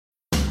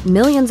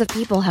Millions of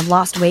people have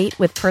lost weight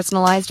with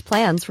personalized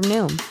plans from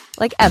Noom.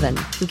 Like Evan,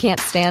 who can't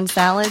stand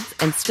salads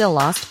and still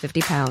lost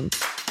 50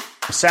 pounds.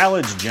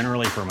 Salads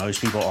generally for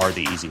most people are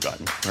the easy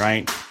button,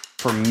 right?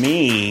 For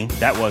me,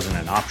 that wasn't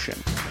an option.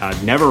 I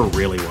never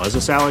really was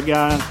a salad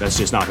guy. That's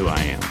just not who I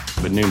am.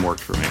 But Noom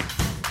worked for me.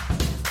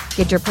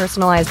 Get your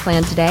personalized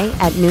plan today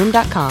at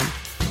Noom.com.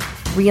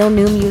 Real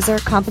Noom user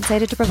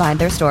compensated to provide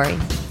their story.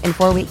 In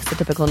 4 weeks, the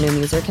typical Noom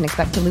user can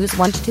expect to lose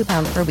 1 to 2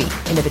 pounds per week.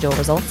 Individual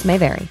results may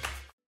vary.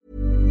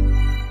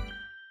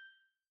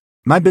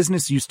 My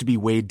business used to be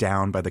weighed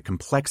down by the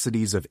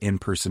complexities of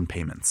in-person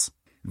payments.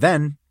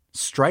 Then,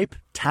 Stripe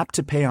Tap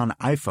to Pay on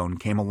iPhone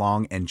came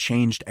along and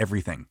changed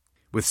everything.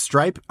 With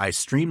Stripe, I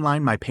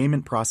streamlined my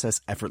payment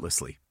process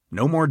effortlessly.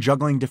 No more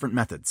juggling different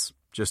methods.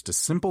 Just a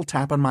simple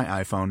tap on my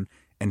iPhone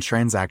and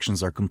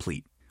transactions are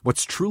complete.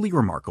 What's truly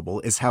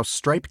remarkable is how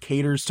Stripe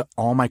caters to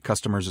all my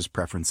customers'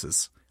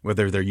 preferences.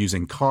 Whether they're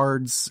using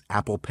cards,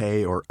 Apple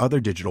Pay, or other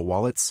digital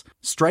wallets,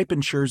 Stripe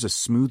ensures a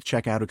smooth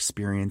checkout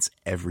experience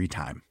every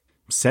time.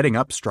 Setting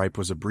up Stripe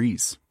was a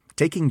breeze,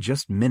 taking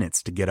just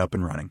minutes to get up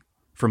and running.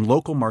 From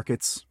local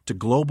markets to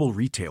global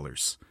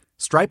retailers,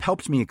 Stripe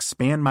helped me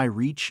expand my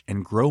reach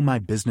and grow my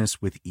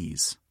business with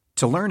ease.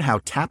 To learn how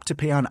Tap to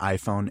Pay on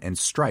iPhone and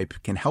Stripe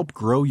can help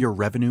grow your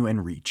revenue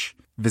and reach,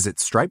 visit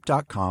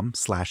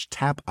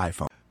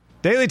stripe.com/tapiphone.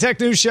 Daily Tech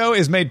News Show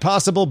is made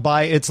possible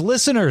by its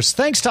listeners.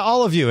 Thanks to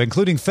all of you,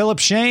 including Philip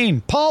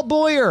Shane, Paul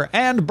Boyer,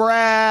 and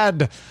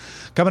Brad.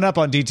 Coming up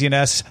on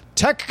DTNS,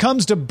 tech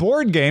comes to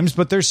board games,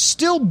 but there's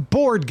still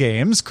board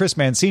games. Chris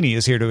Mancini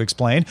is here to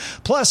explain.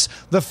 Plus,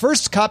 the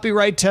first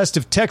copyright test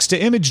of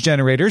text-to-image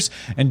generators,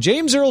 and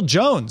James Earl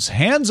Jones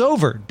hands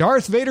over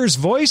Darth Vader's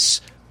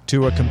voice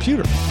to a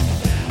computer.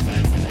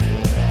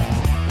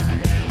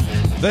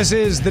 This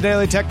is the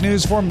Daily Tech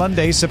News for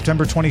Monday,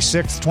 September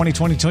 26th,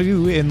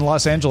 2022. In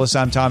Los Angeles,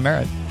 I'm Tom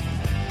Merritt.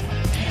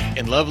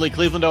 In lovely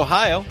Cleveland,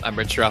 Ohio, I'm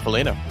Rich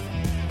Straffolino.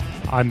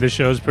 I'm the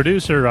show's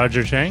producer,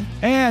 Roger Chang.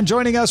 And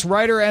joining us,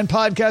 writer and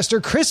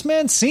podcaster Chris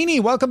Mancini.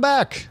 Welcome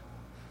back.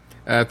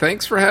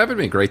 Thanks for having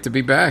me. Great to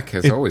be back,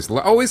 as always.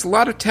 Always a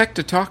lot of tech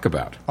to talk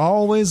about.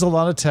 Always a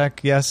lot of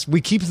tech, yes.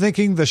 We keep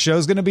thinking the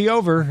show's going to be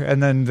over,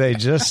 and then they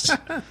just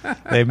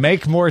they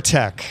make more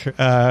tech.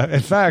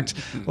 In fact,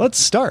 let's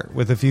start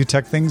with a few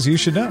tech things you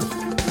should know.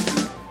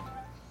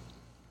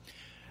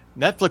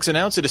 Netflix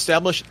announced it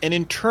established an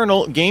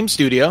internal game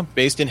studio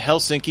based in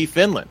Helsinki,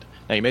 Finland.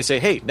 Now, you may say,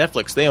 hey,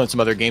 Netflix, they own some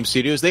other game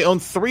studios. They own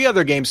 3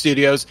 other game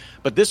studios,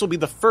 but this will be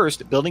the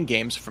first building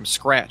games from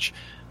scratch.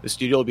 The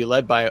studio will be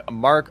led by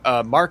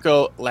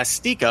Marco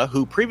Lastica,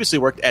 who previously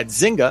worked at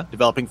Zynga,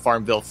 developing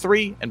Farmville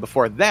 3, and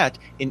before that,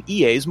 in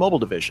EA's mobile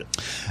division.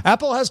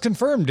 Apple has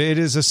confirmed it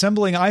is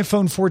assembling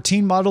iPhone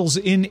 14 models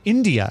in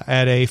India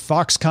at a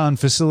Foxconn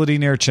facility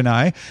near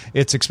Chennai.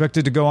 It's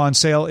expected to go on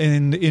sale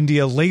in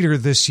India later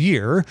this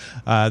year.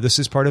 This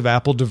is part of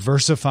Apple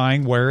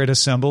diversifying where it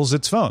assembles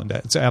its phone.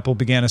 Apple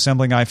began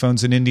assembling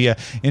iPhones in India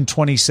in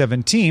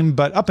 2017,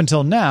 but up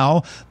until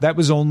now, that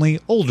was only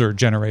older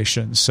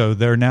generations. So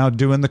they're now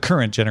doing the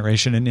current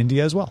generation in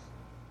India as well.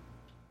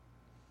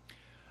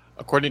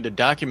 According to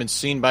documents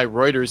seen by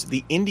Reuters,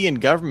 the Indian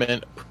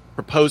government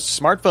proposed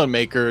smartphone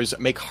makers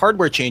make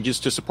hardware changes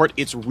to support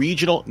its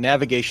regional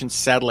navigation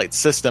satellite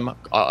system,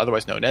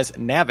 otherwise known as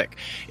NAVIC,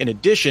 in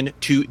addition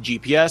to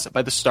GPS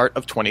by the start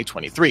of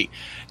 2023.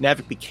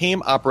 NAVIC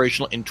became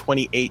operational in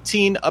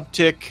 2018.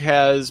 Uptick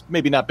has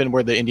maybe not been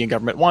where the Indian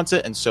government wants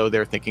it, and so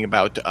they're thinking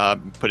about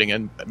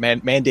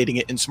mandating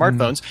it in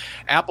smartphones.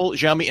 Apple,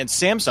 Xiaomi, and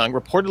Samsung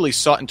reportedly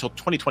sought until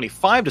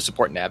 2025 to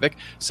support NAVIC,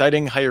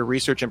 citing higher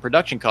research and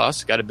production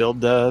costs. Got to build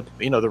the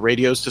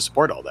radios to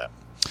support all that.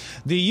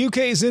 The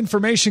UK's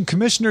Information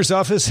Commissioner's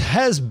Office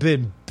has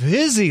been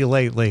busy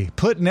lately,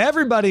 putting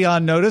everybody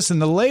on notice,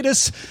 and the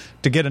latest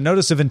to get a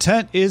notice of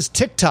intent is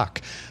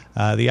TikTok.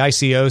 The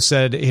ICO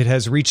said it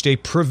has reached a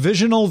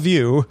provisional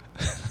view.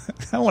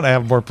 I want to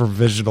have more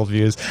provisional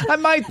views. I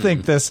might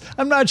think this.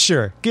 I'm not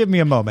sure. Give me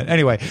a moment.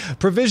 Anyway,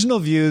 provisional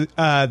view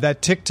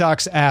that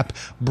TikTok's app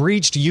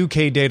breached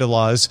UK data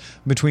laws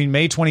between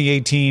May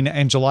 2018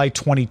 and July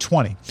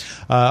 2020.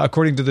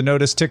 According to the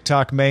notice,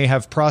 TikTok may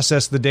have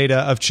processed the data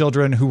of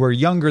children who were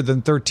younger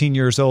than 13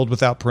 years old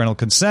without parental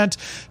consent.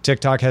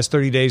 TikTok has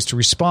 30 days to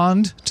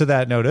respond to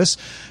that notice.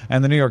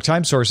 And the New York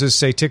Times sources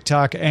say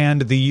TikTok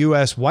and the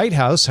U.S. White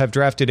House have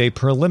drafted a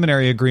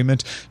preliminary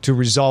agreement to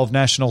resolve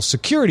national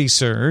security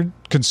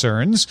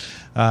concerns,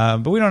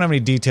 but we don't have any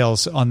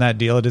details on that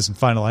deal. It isn't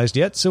finalized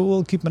yet, so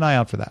we'll keep an eye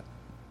out for that.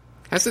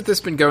 Hasn't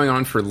this been going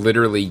on for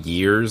literally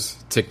years?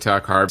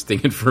 TikTok harvesting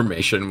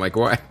information. Like,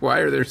 why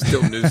are there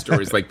still news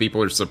stories like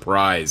people are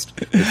surprised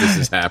that this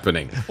is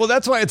happening? Well,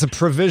 that's why it's a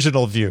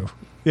provisional view.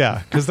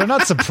 Yeah, because they're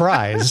not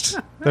surprised.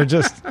 They're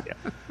just...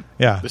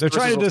 Yeah, they're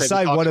trying to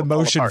decide what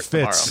emotion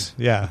fits.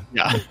 Yeah.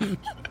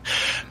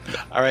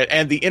 All right,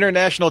 and the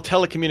International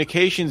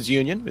Telecommunications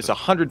Union is a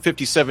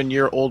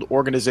 157-year-old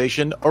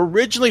organization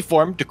originally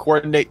formed to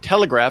coordinate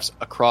telegraphs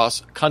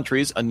across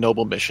countries, a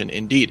noble mission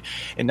indeed.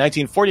 In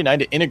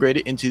 1949, it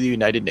integrated into the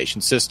United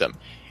Nations system.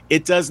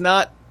 It does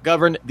not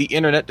govern the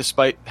internet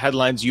despite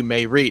headlines you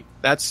may read.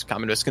 That's a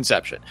common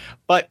misconception.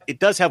 But it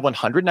does have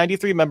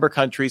 193 member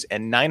countries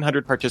and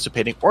 900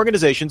 participating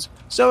organizations,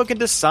 so it can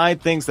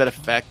decide things that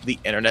affect the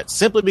internet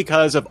simply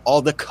because of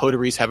all the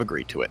coteries have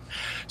agreed to it.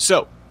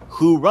 So,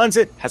 who runs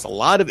it has a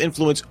lot of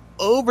influence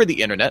over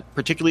the internet,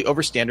 particularly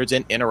over standards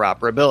and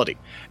interoperability.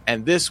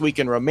 And this week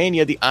in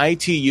Romania, the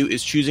ITU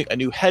is choosing a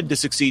new head to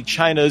succeed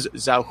China's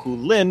Zhao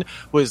Hulin,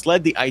 who has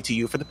led the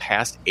ITU for the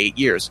past 8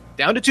 years.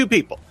 Down to 2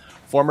 people.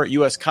 Former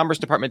U.S. Commerce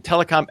Department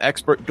telecom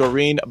expert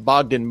Doreen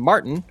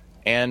Bogdan-Martin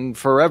and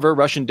forever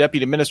Russian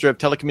Deputy Minister of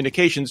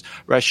Telecommunications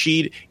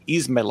Rashid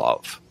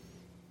Ismailov.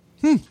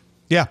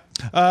 Yeah.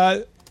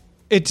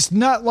 It's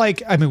not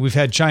like, I mean, we've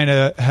had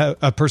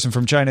a person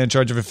from China in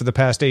charge of it for the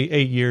past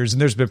eight years,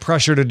 and there's been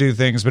pressure to do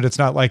things, but it's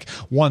not like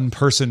one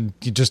person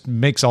just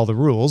makes all the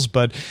rules.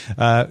 But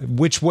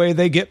which way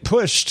they get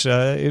pushed,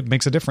 it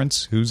makes a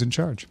difference who's in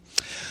charge.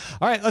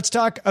 All right, let's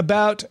talk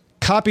about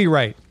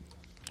copyright.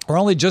 We're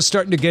only just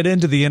starting to get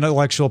into the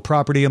intellectual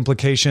property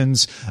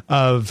implications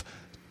of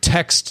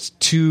text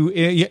to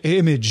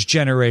image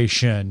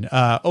generation,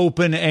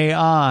 open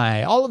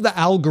AI, all of the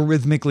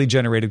algorithmically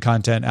generated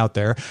content out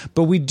there.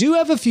 But we do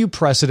have a few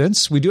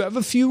precedents. We do have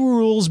a few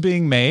rules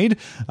being made.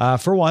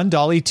 For one,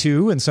 DALL-E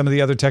 2 and some of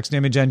the other text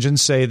image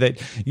engines say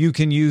that you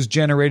can use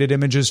generated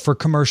images for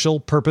commercial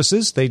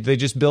purposes. They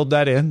just build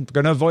that in. We're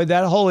going to avoid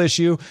that whole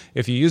issue.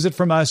 If you use it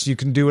from us, you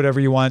can do whatever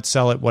you want,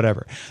 sell it,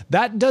 whatever.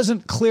 That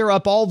doesn't clear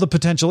up all the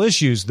potential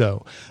issues,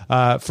 though.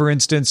 For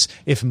instance,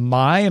 if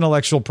my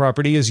intellectual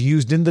property is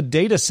used in the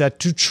data set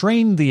to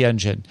train the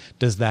engine,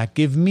 does that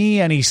give me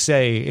any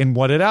say in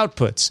what it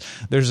outputs?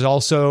 There's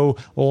also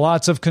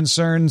lots of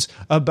concerns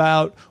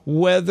about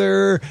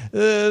whether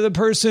the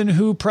person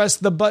who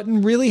pressed the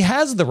button really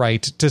has the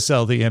right to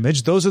sell the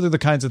image. Those are the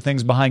kinds of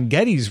things behind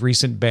Getty's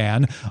recent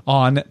ban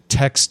on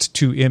text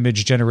to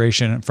image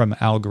generation from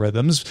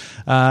algorithms.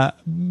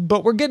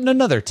 But we're getting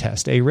another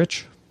test,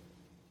 Rich?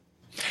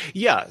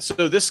 Yeah,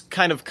 so this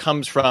kind of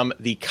comes from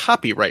the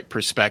copyright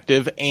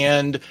perspective,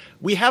 and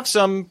we have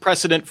some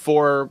precedent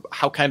for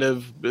how kind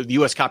of the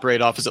U.S.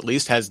 Copyright Office, at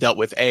least, has dealt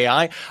with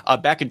AI.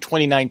 Back in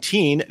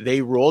 2019,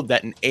 they ruled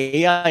that an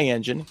AI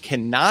engine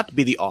cannot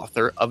be the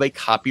author of a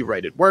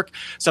copyrighted work,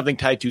 something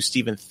tied to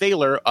Stephen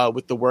Thaler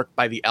with the work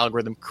by the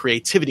algorithm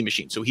Creativity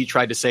Machine. So he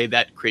tried to say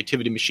that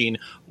Creativity Machine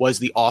was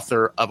the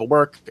author of a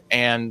work,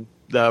 and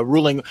the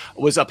ruling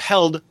was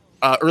upheld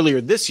earlier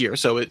this year,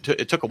 so it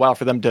took a while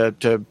for them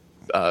to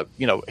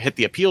hit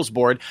the appeals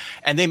board,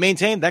 and they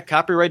maintain that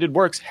copyrighted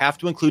works have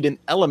to include an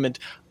element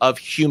of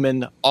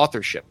human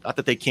authorship. Not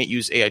that they can't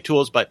use AI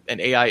tools, but an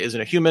AI isn't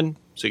a human,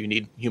 so you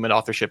need human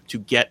authorship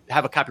to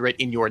have a copyright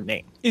in your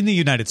name. In the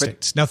United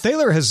States. Now,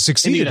 Thaler has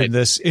succeeded in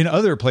this in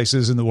other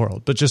places in the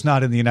world, but just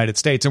not in the United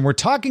States. And we're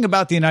talking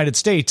about the United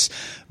States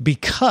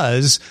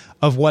because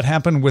of what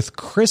happened with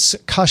Chris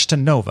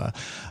Kostanova.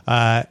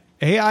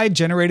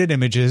 AI-generated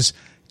images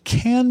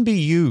can be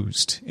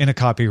used in a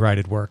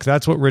copyrighted work.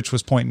 That's what Rich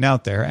was pointing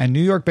out there. And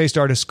New York-based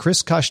artist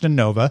Chris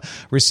Kostanova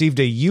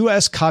received a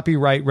U.S.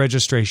 copyright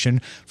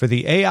registration for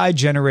the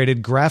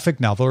AI-generated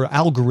graphic novel, or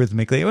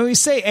algorithmically. When we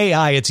say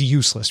AI, it's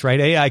useless, right?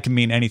 AI can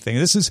mean anything.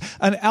 This is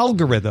an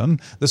algorithm.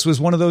 This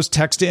was one of those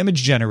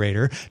text-to-image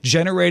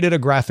generated a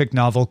graphic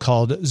novel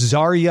called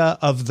Zarya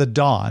of the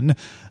Dawn.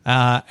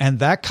 And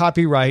that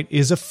copyright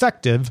is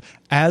effective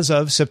as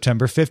of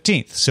September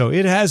 15th. So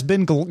it has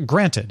been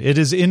granted. It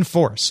is in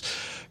force.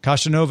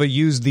 Kostanova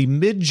used the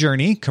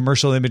Midjourney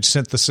commercial image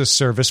synthesis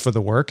service for the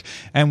work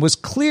and was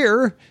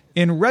clear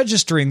in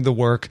registering the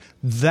work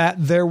that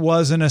there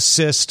was an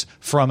assist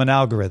from an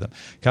algorithm.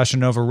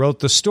 Kostanova wrote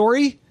the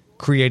story,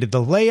 created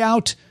the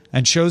layout,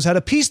 and shows how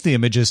to piece the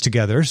images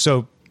together.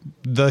 So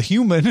the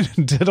human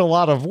did a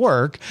lot of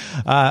work,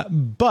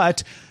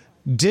 but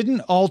didn't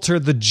alter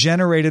the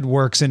generated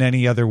works in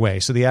any other way.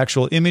 So the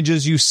actual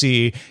images you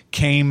see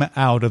came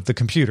out of the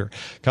computer.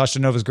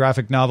 Kostanova's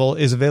graphic novel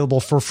is available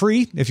for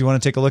free. If you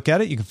want to take a look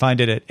at it, you can find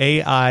it at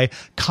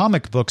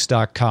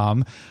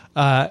AIcomicbooks.com.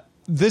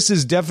 This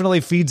is definitely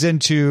feeds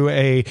into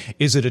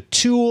is it a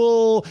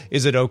tool?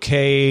 Is it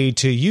okay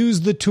to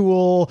use the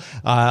tool?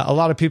 A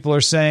lot of people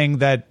are saying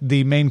that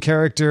the main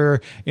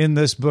character in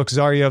this book,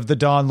 Zarya of the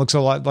Dawn, looks a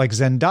lot like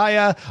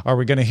Zendaya. Are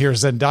we going to hear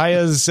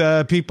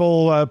Zendaya's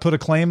people put a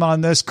claim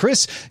on this?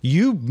 Chris,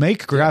 you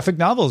make graphic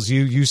novels.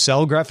 You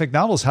sell graphic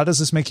novels. How does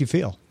this make you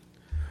feel?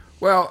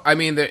 Well, I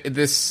mean,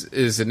 this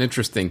is an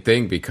interesting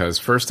thing because,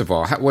 first of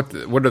all, what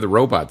do the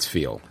robots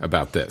feel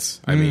about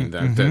this? I mean,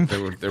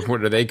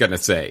 what are they going to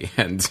say?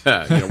 And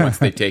once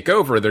they take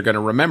over, they're going to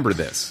remember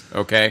this,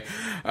 okay?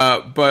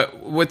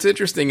 But what's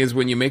interesting is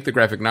when you make the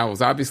graphic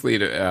novels,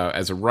 obviously,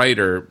 as a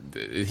writer,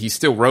 he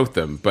still wrote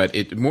them, but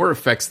it more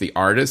affects the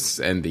artists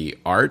and the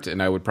art,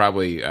 and I would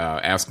probably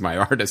ask my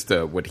artist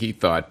what he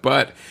thought,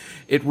 but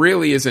it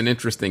really is an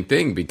interesting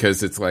thing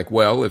because it's like,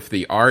 well, if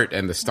the art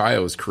and the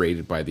style is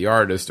created by the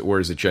artist or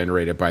is it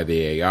generated by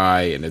the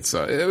AI? And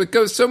it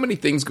goes, so many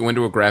things go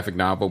into a graphic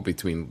novel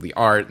between the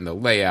art and the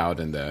layout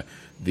and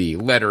the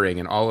lettering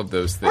and all of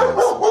those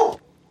things.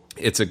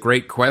 it's a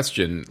great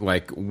question.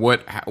 Like,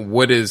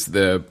 what is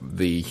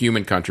the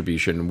human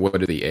contribution?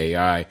 What is the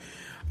AI?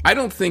 I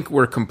don't think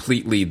we're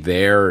completely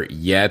there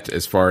yet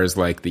as far as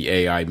like the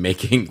AI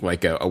making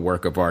like a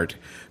work of art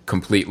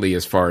completely,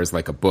 as far as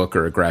like a book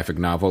or a graphic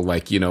novel.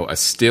 Like, a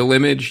still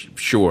image,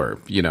 sure,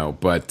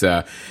 but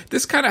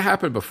this kind of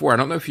happened before. I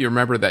don't know if you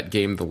remember that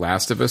game The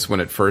Last of Us when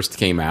it first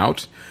came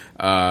out.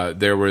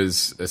 There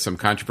was some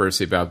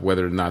controversy about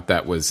whether or not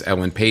that was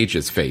Ellen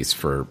Page's face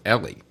for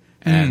Ellie.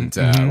 And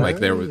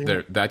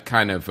that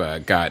kind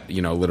of got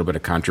a little bit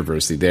of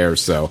controversy there.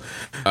 So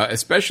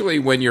especially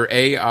when your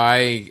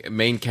AI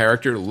main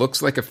character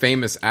looks like a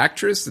famous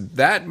actress,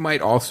 that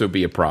might also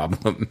be a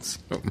problem.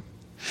 So,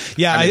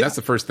 yeah, that's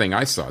the first thing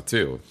I saw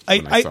too.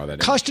 I saw that.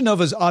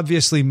 Kostanova's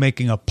obviously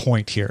making a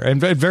point here, and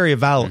very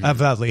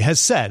validly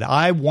has said,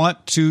 "I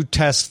want to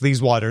test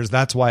these waters.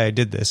 That's why I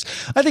did this."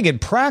 I think in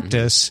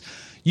practice,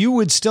 you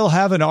would still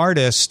have an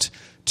artist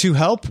to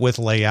help with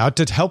layout,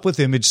 to help with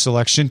image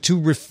selection,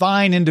 to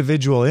refine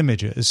individual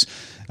images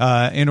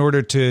in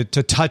order to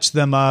touch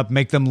them up,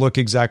 make them look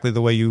exactly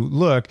the way you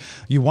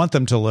want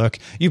them to look.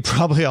 You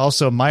probably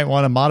also might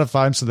want to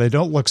modify them so they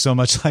don't look so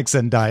much like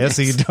Zendaya,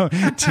 so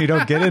you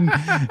don't get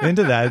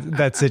into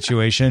that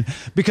situation.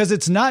 Because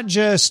it's not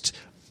just,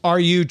 are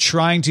you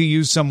trying to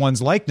use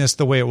someone's likeness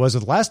the way it was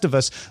with Last of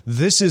Us?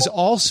 This is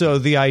also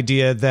the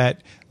idea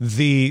that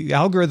the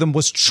algorithm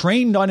was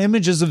trained on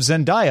images of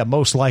Zendaya,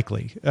 most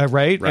likely,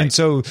 right? And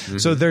so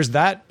there's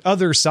that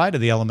other side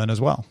of the element as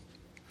well.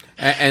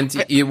 And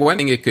one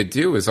thing it could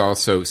do is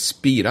also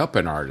speed up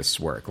an artist's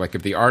work. Like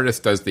if the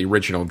artist does the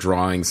original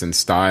drawings and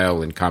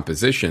style and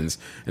compositions,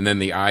 and then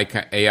the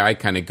AI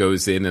kind of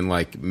goes in and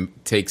like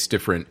takes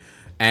different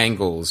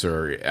angles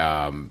or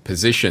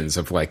positions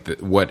of like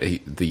what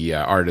the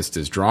artist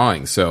is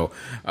drawing. So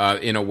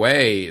in a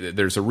way,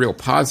 there's a real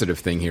positive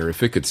thing here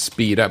if it could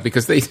speed up,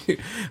 because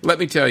let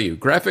me tell you,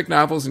 graphic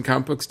novels and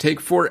comic books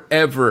take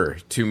forever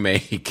to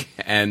make.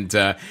 And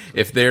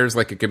if there's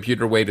like a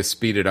computer way to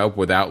speed it up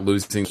without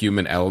losing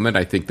human element,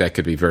 I think that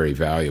could be very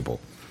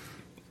valuable.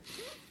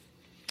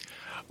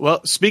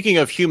 Well, speaking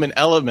of human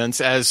elements,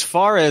 as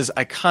far as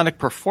iconic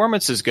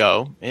performances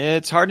go,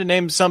 it's hard to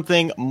name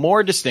something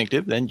more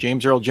distinctive than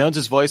James Earl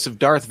Jones's voice of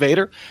Darth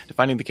Vader,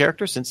 defining the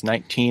character since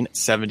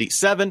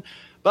 1977.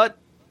 But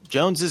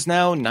Jones is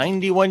now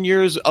 91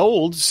 years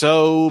old,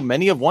 so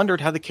many have wondered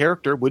how the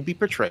character would be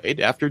portrayed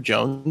after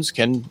Jones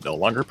can no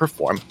longer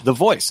perform the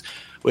voice.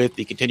 With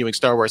the continuing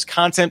Star Wars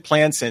content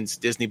planned since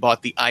Disney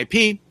bought the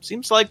IP,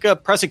 seems like a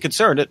pressing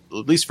concern, at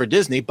least for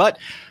Disney. But,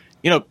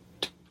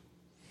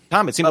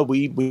 Tom, it seems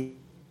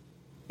we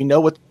know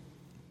what.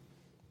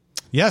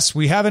 Yes,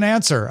 we have an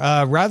answer.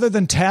 Rather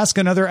than task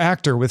another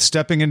actor with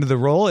stepping into the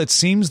role, it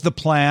seems the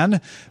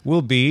plan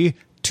will be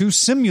to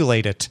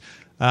simulate it.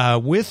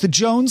 With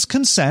Jones'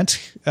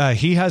 consent,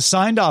 he has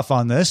signed off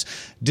on this.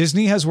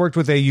 Disney has worked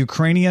with a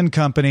Ukrainian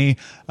company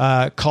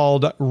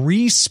called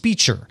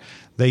Respeecher.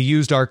 They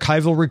used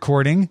archival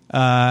recording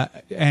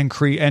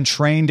and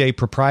trained a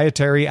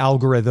proprietary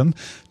algorithm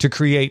to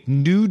create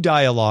new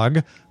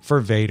dialogue for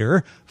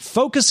Vader,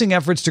 focusing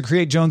efforts to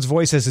create Jones'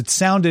 voice as it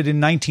sounded in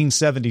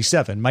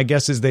 1977. My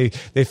guess is they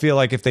feel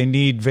like if they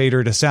need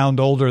Vader to sound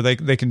older,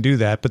 they can do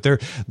that. But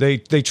they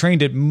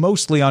trained it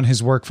mostly on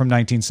his work from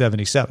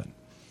 1977.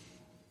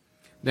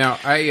 Now,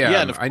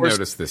 I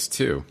noticed this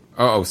too.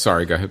 Oh,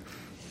 sorry. Go ahead.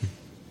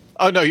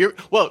 Oh no,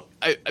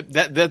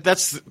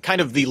 that's kind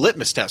of the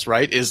litmus test,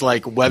 right? Is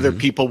like whether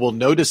people will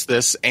notice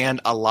this,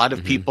 and a lot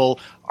of people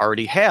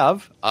already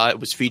have. It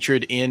was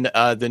featured in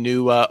the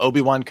new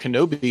Obi-Wan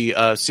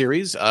Kenobi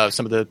series.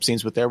 Some of the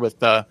scenes with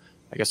I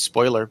guess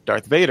spoiler,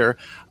 Darth Vader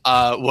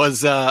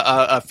was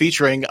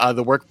featuring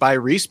the work by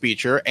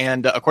Respeecher,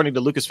 and according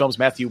to Lucasfilm's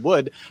Matthew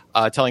Wood,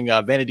 telling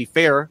Vanity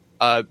Fair,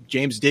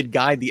 James did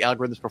guide the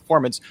algorithm's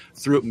performance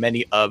through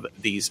many of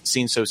these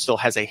scenes, so still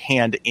has a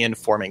hand in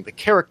forming the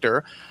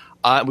character.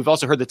 We've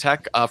also heard the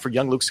tech for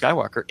young Luke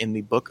Skywalker in the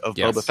Book of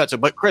Boba Fett. So,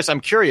 but Chris,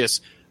 I'm curious,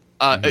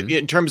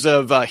 in terms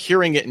of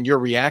hearing it and your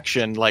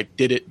reaction, like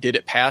did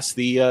it pass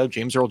the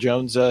James Earl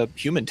Jones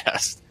human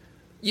test?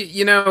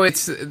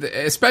 It's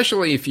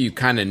especially if you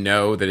kind of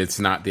know that it's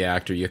not the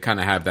actor, you kind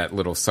of have that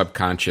little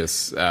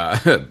subconscious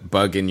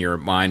bug in your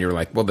mind. You're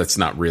like, well, that's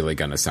not really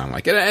going to sound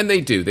like it. And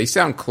they do. They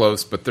sound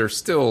close, but they're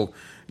still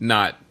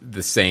not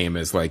the same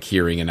as like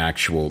hearing an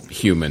actual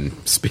human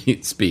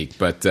speak.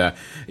 But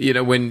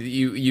when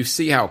you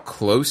see how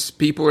close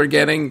people are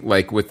getting,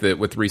 like with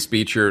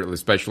Respeecher,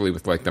 especially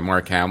with like the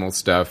Mark Hamill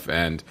stuff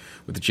and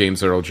with the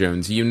James Earl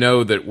Jones,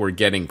 that we're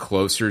getting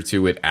closer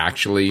to it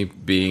actually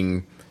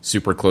being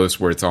super close,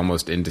 where it's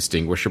almost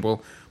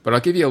indistinguishable. But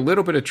I'll give you a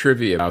little bit of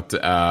trivia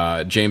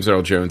about James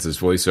Earl Jones's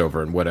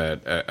voiceover and what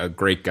a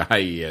great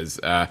guy he is.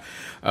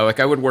 Like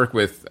I would work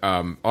with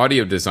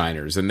audio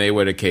designers, and they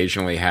would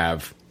occasionally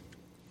have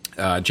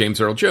James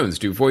Earl Jones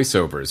do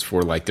voiceovers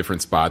for like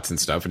different spots and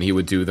stuff, and he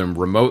would do them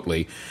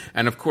remotely.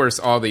 And of course,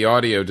 all the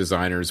audio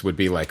designers would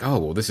be like, "Oh,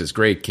 well, this is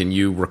great. Can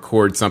you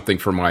record something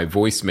for my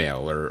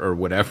voicemail or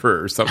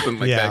whatever or something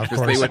like that?"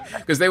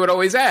 Because they would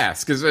always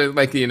ask, because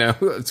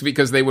it's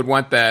because they would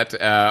want that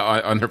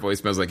on their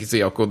voicemails. Like, you see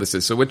how cool this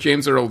is. So what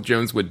James Earl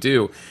Jones would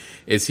do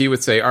is he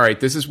would say, "All right,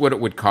 this is what it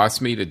would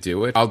cost me to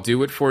do it. I'll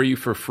do it for you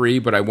for free,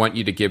 but I want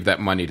you to give that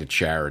money to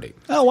charity."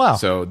 Oh, wow.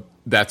 So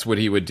that's what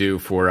he would do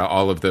for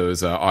all of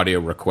those audio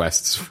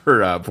requests for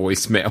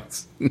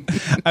voicemails.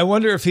 I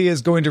wonder if he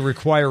is going to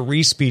require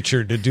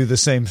Respeecher to do the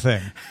same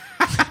thing.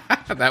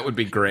 That would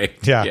be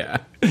great. Yeah.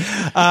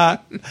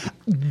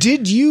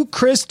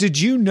 Chris, did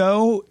you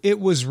know it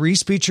was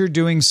Respeecher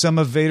doing some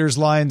of Vader's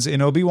lines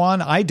in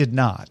Obi-Wan? I did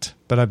not,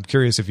 but I'm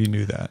curious if you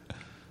knew that.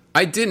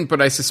 I didn't,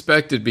 but I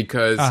suspected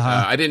because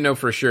I didn't know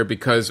for sure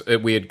because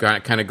we had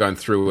kind of gone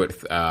through it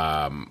with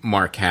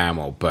Mark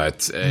Hamill,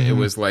 but it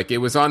was like it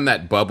was on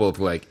that bubble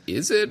of like,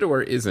 is it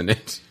or isn't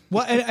it?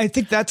 Well, and I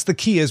think that's the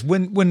key is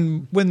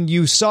when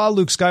you saw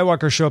Luke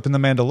Skywalker show up in The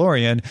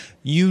Mandalorian,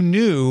 you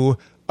knew,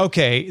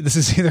 okay, this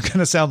is either going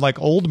to sound like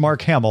old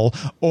Mark Hamill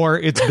or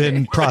it's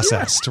been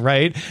processed,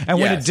 right? And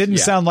when it didn't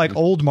sound like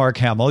old Mark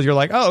Hamill, you're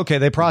like, oh, okay,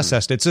 they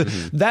processed it. So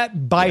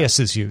that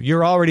biases you.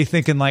 You're already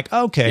thinking like,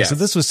 okay, so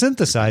this was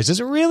synthesized.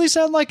 Does it really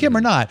sound like him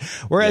or not?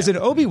 Whereas in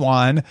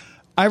Obi-Wan,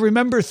 I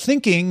remember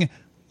thinking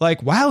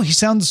like, wow, he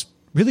sounds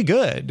really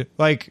good,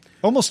 like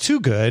almost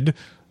too good.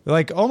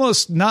 Like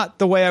almost not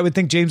the way I would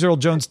think James Earl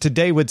Jones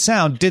today would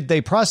sound. Did they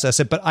process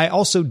it? But I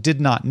also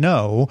did not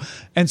know.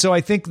 And so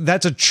I think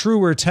that's a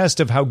truer test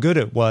of how good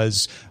it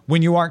was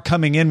when you aren't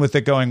coming in with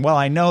it going, well,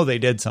 I know they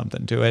did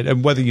something to it,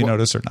 and whether you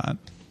notice or not.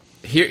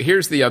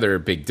 Here's the other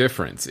big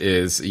difference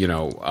is,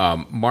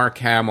 Mark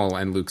Hamill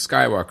and Luke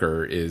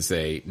Skywalker is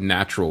a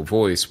natural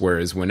voice,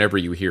 whereas whenever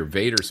you hear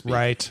Vader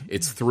speak,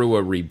 it's through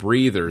a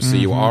rebreather, so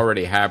you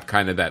already have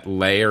kind of that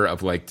layer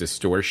of like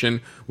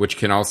distortion, which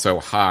can also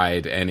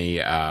hide any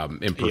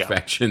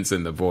imperfections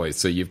in the voice.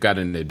 So you've got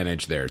an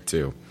advantage there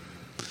too.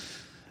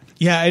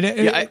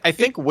 Yeah, I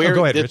think where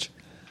go ahead, Rich.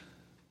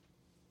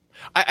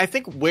 I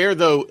think where,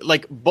 though,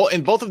 like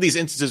in both of these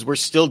instances, we're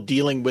still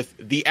dealing with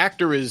the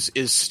actor is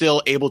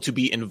still able to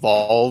be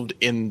involved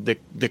in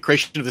the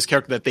creation of this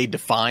character that they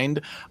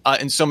defined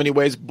in so many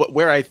ways. But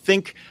where I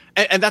think,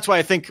 and that's why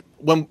I think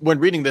when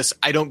reading this,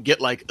 I don't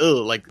get like,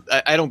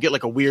 I don't get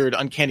like a weird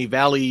uncanny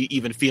valley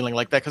even feeling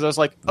like that, because I was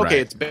like, okay,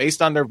 it's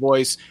based on their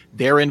voice,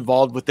 they're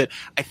involved with it.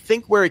 I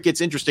think where it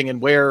gets interesting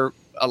and where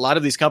a lot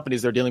of these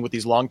companies that are dealing with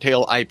these long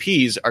tail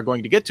IPs are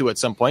going to get to at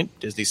some point,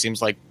 Disney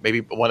seems like maybe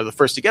one of the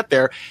first to get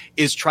there,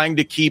 is trying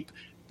to keep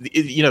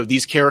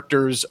these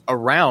characters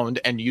around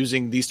and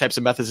using these types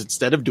of methods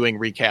instead of doing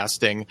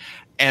recasting.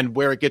 And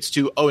where it gets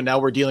to, now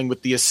we're dealing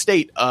with the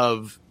estate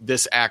of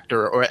this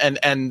actor,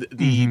 and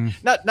the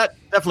not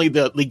definitely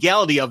the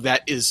legality of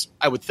that is,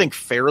 I would think,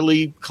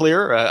 fairly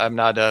clear. I'm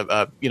not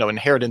a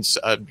inheritance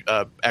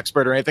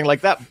expert or anything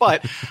like that,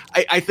 but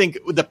I think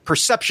the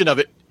perception of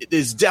it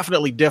is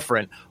definitely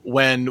different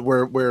when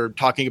we're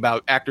talking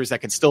about actors that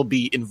can still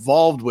be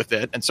involved with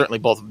it, and certainly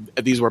both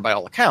of these were by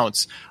all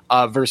accounts.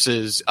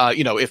 Versus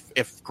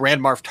if Grand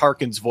Moff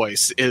Tarkin's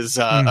voice is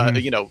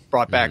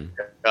brought back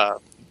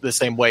the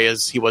same way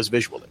as he was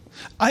visually.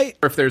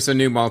 If there's a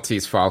new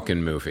Maltese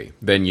Falcon movie,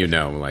 then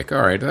like,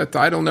 all right,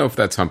 I don't know if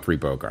that's Humphrey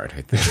Bogart.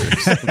 I think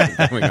there's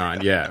something going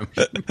on. Yeah.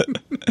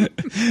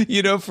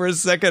 For a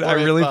second, I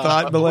really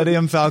thought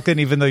Millennium Falcon,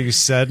 even though you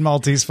said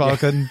Maltese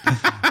Falcon.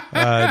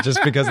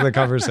 Just because of the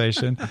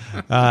conversation.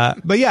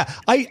 But yeah,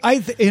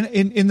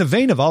 in the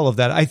vein of all of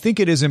that, I think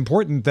it is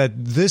important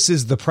that this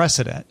is the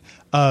precedent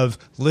of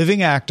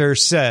living actor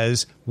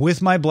says,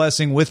 with my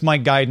blessing, with my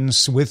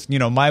guidance, with,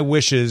 my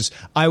wishes,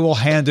 I will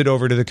hand it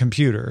over to the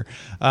computer.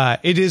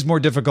 It is more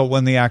difficult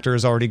when the actor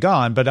is already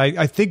gone, but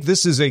I think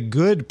this is a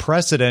good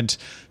precedent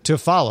to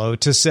follow,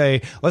 to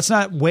say, let's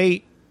not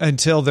wait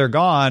until they're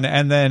gone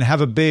and then have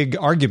a big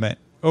argument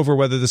over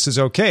whether this is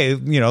okay.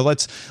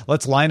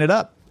 Let's line it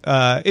up.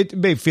 It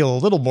may feel a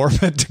little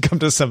morbid to come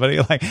to somebody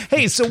like,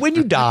 hey, so when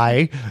you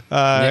die,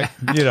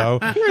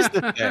 here's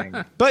the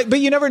thing. But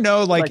you never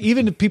know, like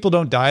even if people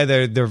don't die,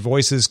 their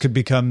voices could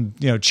become,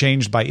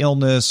 changed by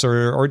illness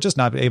or just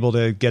not able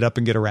to get up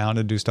and get around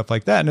and do stuff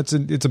like that.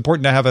 And it's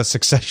important to have a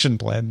succession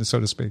plan, so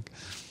to speak.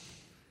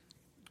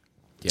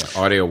 Yeah.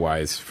 Audio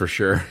wise, for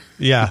sure.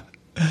 Yeah.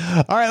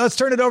 All right, let's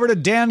turn it over to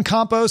Dan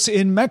Campos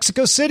in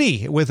Mexico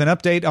City with an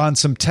update on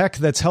some tech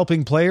that's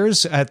helping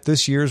players at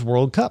this year's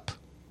World Cup.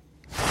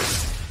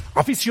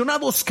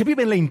 Aficionados que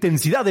viven la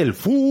intensidad del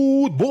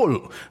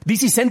fútbol.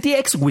 This is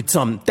NTX with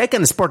some tech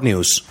and sport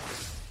news.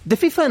 The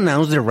FIFA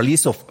announced the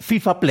release of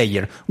FIFA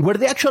Player, where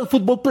the actual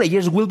football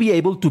players will be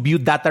able to view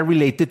data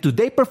related to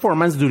their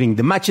performance during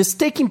the matches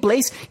taking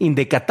place in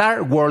the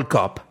Qatar World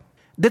Cup.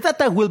 The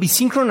data will be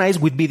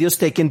synchronized with videos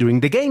taken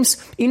during the games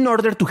in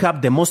order to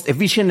have the most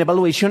efficient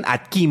evaluation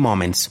at key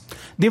moments.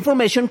 The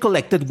information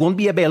collected won't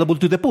be available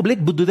to the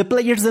public, but to the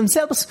players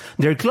themselves,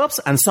 their clubs,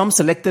 and some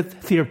selected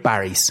third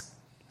parties.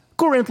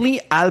 Currently,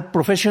 all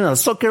professional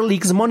soccer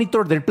leagues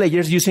monitor their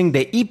players using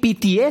the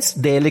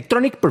EPTS, the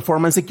Electronic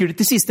Performance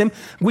Security System,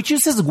 which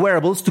uses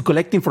wearables to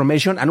collect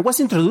information and was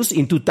introduced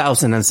in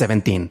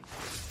 2017.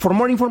 For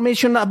more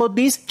information about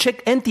this,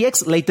 check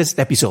NTX's latest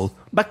episode.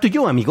 Back to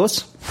you,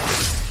 amigos.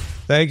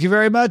 Thank you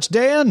very much,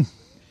 Dan.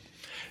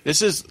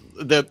 This is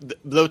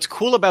what's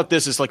cool about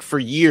this is, like, for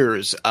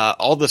years,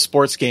 all the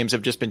sports games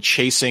have just been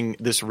chasing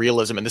this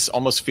realism, and this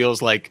almost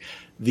feels like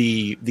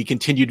the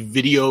continued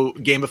video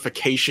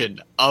gamification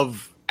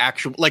of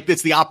actual, like,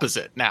 it's the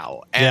opposite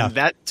now, and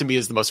that to me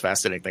is the most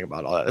fascinating thing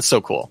about all that. It's so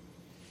cool.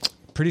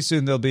 Pretty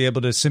soon they'll be able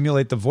to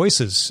simulate the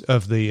voices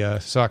of the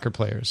soccer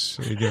players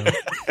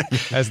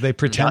as they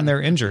pretend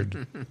they're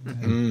injured.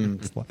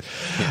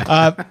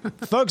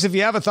 Folks, if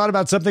you have a thought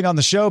about something on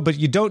the show but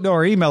you don't know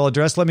our email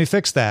address, let me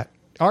fix that.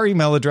 Our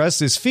email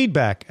address is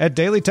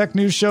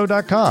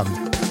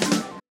feedback@dailytechnewsshow.com.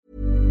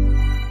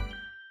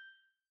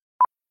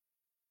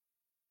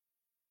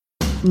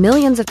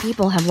 Millions of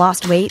people have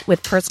lost weight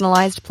with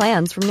personalized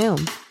plans from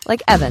Noom.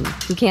 Like Evan,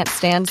 who can't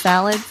stand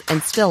salads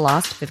and still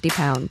lost 50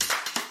 pounds.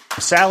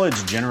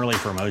 Salads generally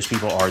for most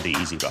people are the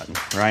easy button,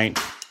 right?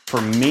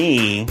 For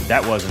me,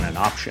 that wasn't an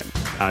option.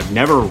 I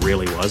never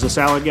really was a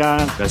salad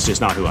guy. That's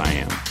just not who I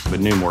am. But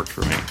Noom worked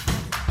for me.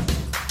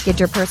 Get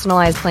your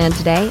personalized plan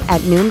today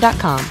at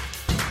Noom.com.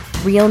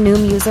 Real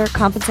Noom user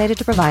compensated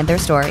to provide their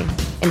story.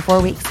 In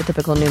 4 weeks, the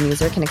typical Noom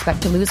user can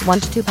expect to lose 1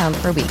 to 2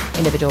 pounds per week.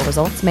 Individual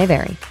results may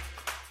vary.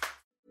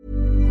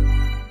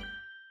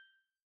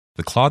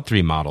 The Claude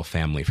 3 model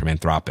family from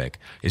Anthropic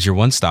is your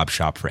one-stop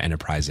shop for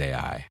enterprise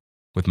AI.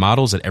 With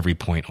models at every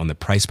point on the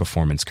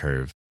price-performance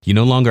curve, you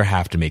no longer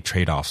have to make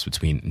trade-offs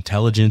between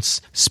intelligence,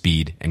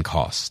 speed, and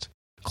cost.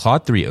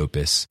 Claude 3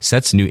 Opus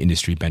sets new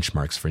industry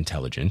benchmarks for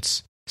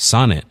intelligence.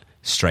 Sonnet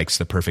strikes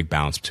the perfect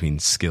balance between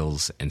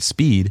skills and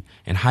speed.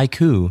 And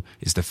Haiku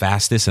is the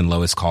fastest and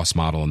lowest cost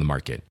model in the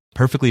market,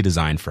 perfectly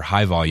designed for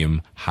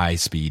high-volume,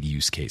 high-speed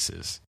use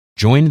cases.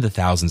 Join the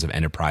thousands of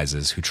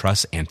enterprises who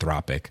trust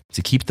Anthropic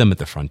to keep them at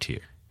the frontier.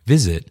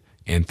 Visit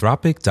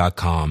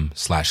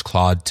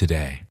anthropic.com/Claude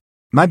today.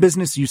 My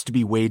business used to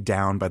be weighed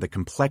down by the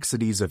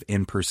complexities of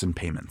in-person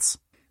payments.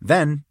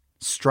 Then,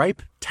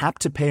 Stripe Tap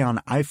to Pay on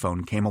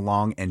iPhone came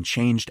along and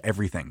changed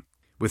everything.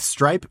 With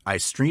Stripe, I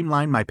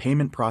streamlined my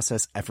payment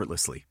process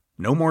effortlessly.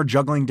 No more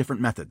juggling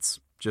different methods.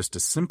 Just a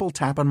simple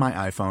tap on my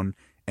iPhone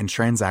and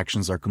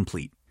transactions are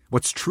complete.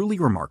 What's truly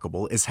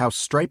remarkable is how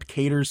Stripe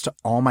caters to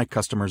all my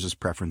customers'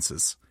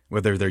 preferences.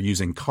 Whether they're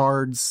using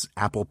cards,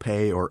 Apple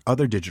Pay, or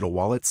other digital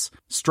wallets,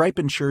 Stripe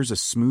ensures a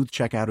smooth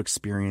checkout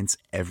experience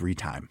every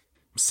time.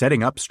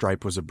 Setting up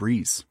Stripe was a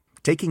breeze,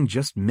 taking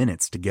just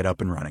minutes to get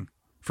up and running.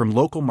 From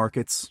local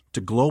markets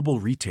to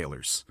global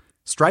retailers,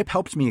 Stripe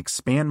helped me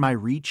expand my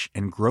reach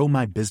and grow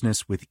my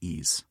business with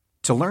ease.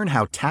 To learn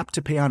how Tap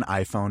to Pay on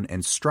iPhone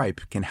and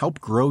Stripe can help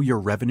grow your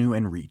revenue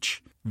and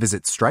reach,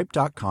 visit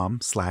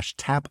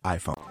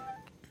stripe.com/tapiphone.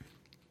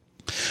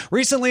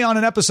 Recently on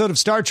an episode of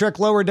Star Trek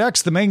Lower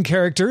Decks, the main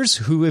characters,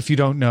 who, if you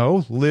don't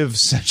know, live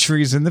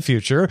centuries in the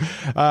future,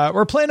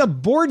 were playing a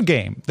board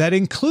game that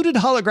included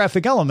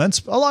holographic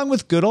elements along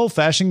with good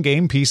old-fashioned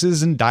game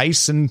pieces and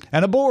dice and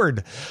a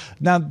board.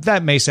 Now,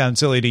 that may sound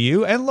silly to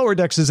you, and Lower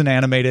Decks is an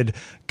animated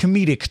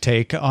comedic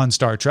take on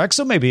Star Trek,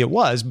 so maybe it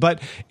was,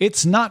 but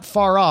it's not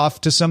far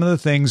off to some of the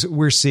things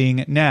we're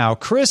seeing now.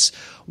 Chris,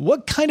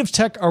 what kind of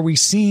tech are we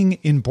seeing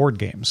in board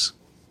games?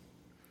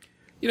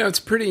 You know, it's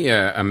pretty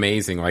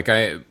amazing. Like,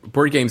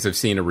 board games have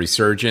seen a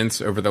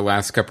resurgence over the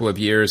last couple of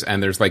years,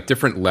 and there's like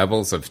different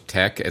levels of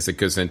tech as it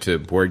goes into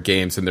board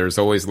games. And there's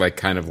always like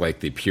kind of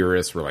like the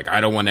purists were like,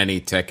 I don't want any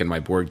tech in my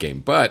board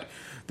game. But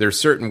there's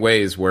certain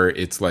ways where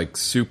it's like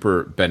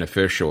super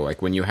beneficial.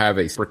 Like when you have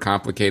a super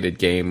complicated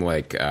game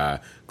like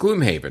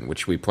Gloomhaven,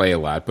 which we play a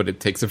lot, but it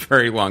takes a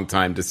very long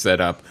time to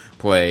set up,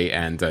 play,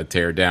 and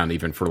tear down,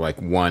 even for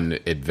like one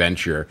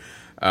adventure.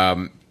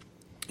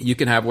 You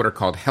can have what are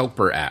called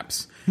helper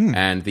apps.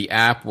 And the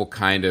app will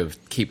kind of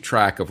keep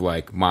track of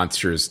like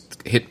monsters'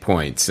 hit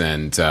points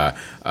and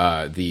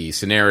the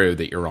scenario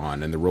that you're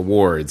on and the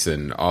rewards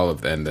and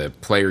and the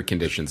player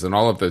conditions and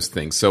all of those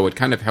things. So it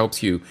kind of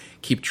helps you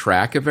keep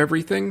track of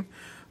everything.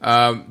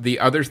 The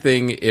other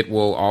thing it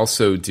will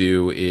also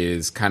do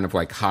is kind of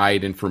like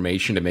hide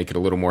information to make it a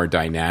little more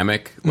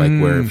dynamic. Like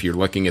where if you're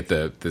looking at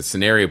the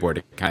scenario board,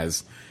 it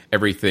has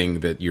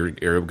everything that you're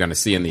going to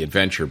see in the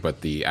adventure,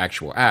 but the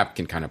actual app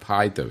can kind of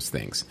hide those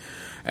things.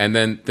 And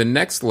then the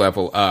next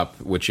level up,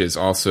 which is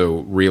also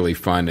really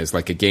fun, is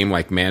like a game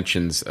like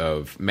Mansions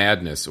of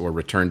Madness or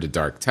Return to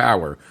Dark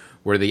Tower,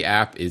 where the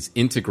app is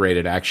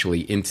integrated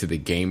actually into the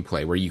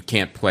gameplay, where you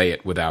can't play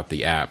it without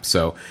the app.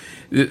 So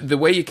the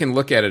way you can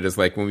look at it is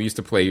like when we used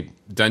to play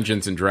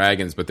Dungeons and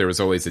Dragons, but there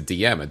was always a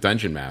DM, a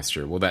Dungeon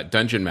Master. Well, that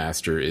Dungeon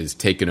Master is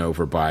taken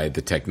over by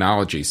the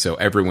technology, so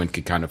everyone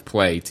could kind of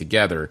play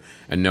together,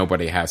 and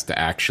nobody has to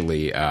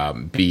actually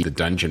be the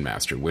Dungeon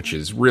Master, which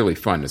is really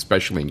fun,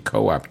 especially in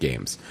co-op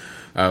games.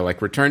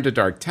 Like Return to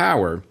Dark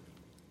Tower,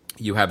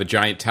 you have a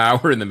giant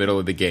tower in the middle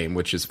of the game,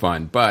 which is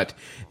fun, but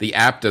the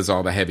app does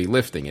all the heavy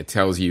lifting. It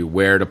tells you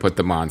where to put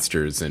the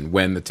monsters and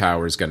when the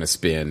tower is going to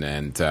spin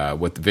and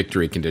what the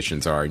victory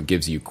conditions are, and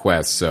gives you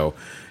quests. So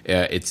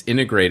it's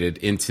integrated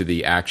into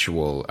the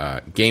actual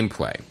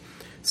gameplay.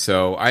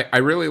 So I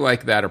really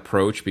like that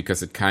approach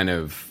because it kind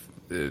of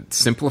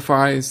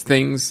simplifies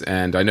things,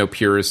 and I know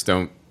purists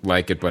don't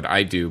like it, but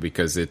I do,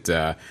 because it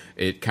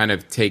kind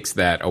of takes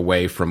that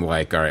away from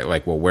like, all right,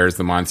 like, well, where's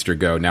the monster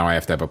go? Now I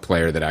have to have a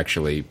player that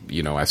actually,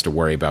 has to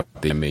worry about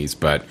the enemies.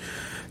 But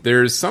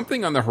there's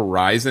something on the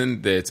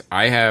horizon that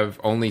I have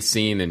only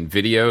seen in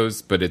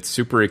videos, but it's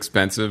super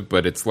expensive,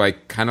 but it's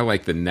like kind of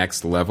like the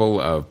next level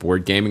of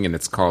board gaming, and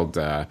it's called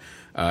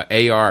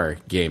AR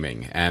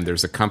gaming. And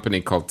there's a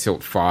company called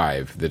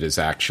Tilt5 that is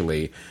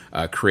actually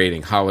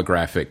creating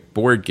holographic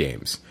board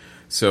games.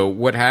 So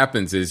what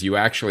happens is you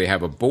actually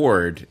have a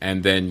board,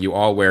 and then you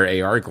all wear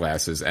AR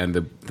glasses, and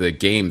the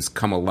games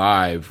come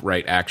alive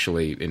right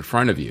actually in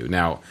front of you.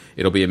 Now,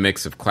 it'll be a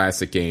mix of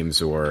classic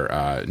games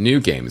or new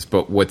games.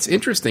 But what's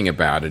interesting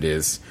about it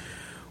is,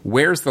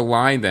 where's the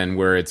line then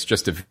where it's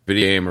just a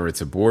video game or it's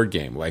a board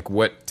game? Like,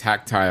 what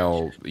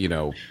tactile,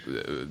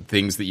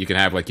 things that you can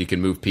have, like you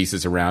can move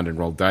pieces around and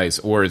roll dice,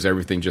 or is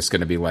everything just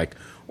going to be like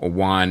a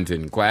wand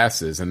and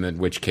glasses? And then, in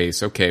which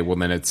case, okay, well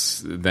then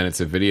it's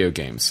a video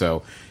game.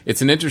 So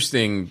it's an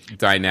interesting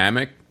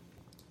dynamic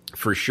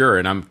for sure,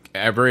 and I'm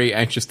very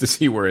anxious to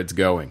see where it's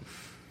going.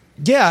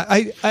 Yeah,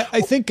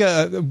 I think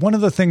one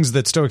of the things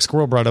that Stoic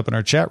Squirrel brought up in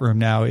our chat room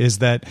now is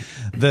that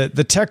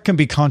the tech can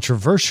be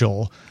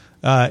controversial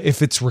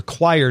if it's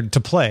required to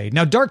play.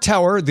 Now, Dark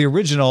Tower, the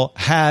original,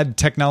 had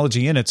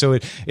technology in it, so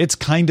it's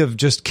kind of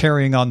just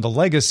carrying on the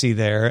legacy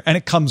there, and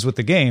it comes with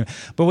the game.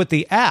 But with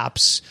the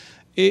apps,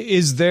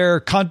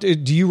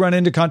 do you run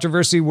into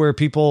controversy where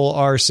people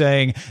are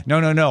saying,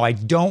 no, I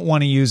don't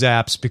want to use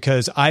apps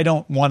because I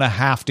don't want to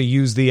have to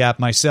use the app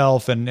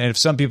myself, and if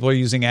some people are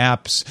using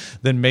apps,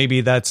 then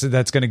maybe that's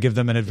going to give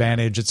them an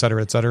advantage, et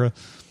cetera, et cetera?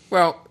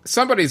 Well,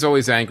 somebody's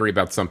always angry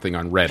about something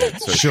on Reddit,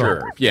 so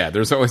sure. Yeah,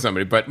 there's always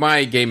somebody. But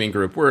my gaming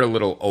group, we're a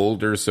little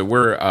older, so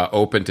we're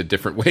open to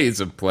different ways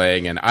of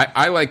playing, and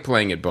I like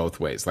playing it both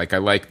ways. Like, I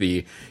like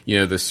the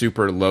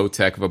super low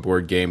tech of a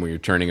board game where you're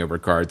turning over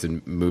cards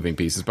and moving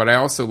pieces, but I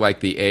also like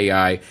the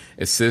AI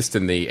assist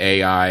and the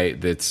AI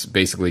that's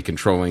basically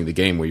controlling the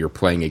game, where you're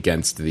playing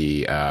against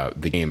the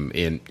game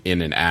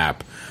in an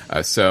app.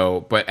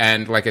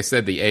 And like I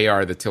said, the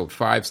AR, the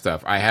Tilt5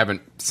 stuff, I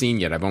haven't seen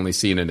yet. I've only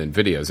seen it in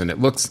videos, and it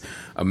looks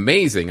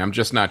amazing. I'm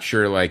just not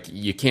sure, like,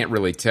 you can't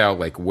really tell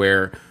like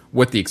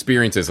what the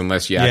experience is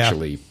unless you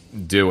actually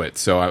do it.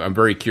 So I'm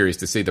very curious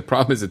to see. The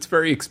problem is it's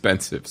very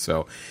expensive,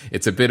 so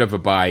it's a bit of a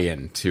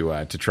buy-in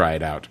to try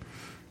it out.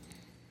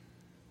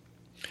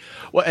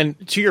 Well,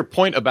 and to your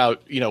point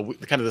about, kind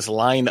of this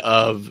line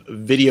of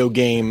video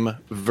game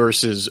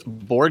versus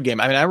board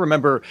game. I mean, I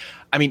remember,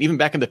 even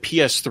back in the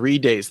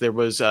PS3 days, there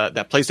was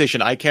that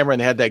PlayStation Eye camera,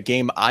 and they had that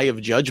game Eye of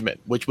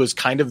Judgment, which was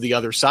kind of the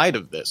other side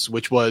of this,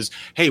 which was,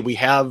 hey, we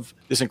have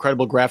this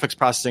incredible graphics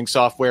processing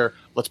software.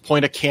 Let's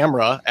point a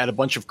camera at a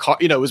bunch of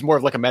it was more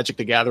of like a Magic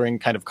the Gathering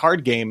kind of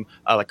card game,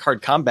 like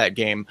card combat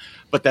game.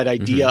 But that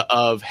idea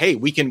of, hey,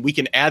 we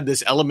can add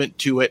this element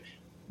to it.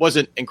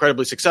 Wasn't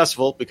incredibly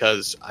successful,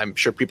 because I'm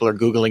sure people are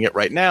Googling it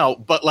right now.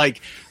 But like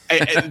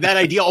that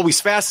idea always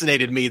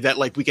fascinated me, that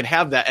like we can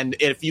have that. And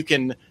if you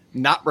can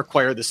not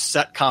require the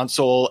set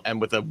console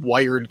and with a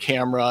wired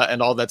camera and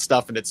all that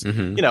stuff, and it's,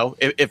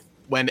 if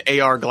when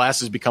AR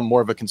glasses become more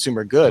of a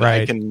consumer good,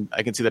 right,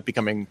 I can see that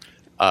becoming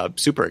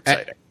super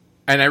exciting.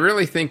 And I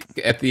really think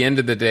at the end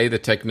of the day, the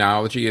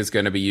technology is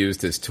going to be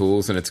used as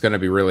tools, and it's going to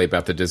be really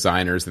about the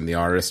designers and the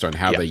artists on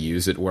how they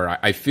use it, where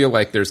I feel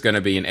like there's going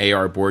to be an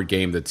AR board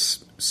game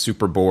that's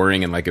super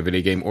boring and like a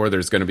video game, or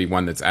there's going to be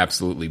one that's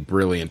absolutely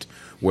brilliant,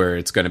 where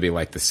it's going to be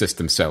like the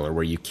system seller,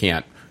 where you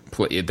can't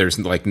play, there's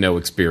like no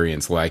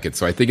experience like it.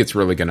 So I think it's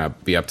really going to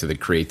be up to the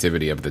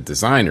creativity of the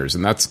designers.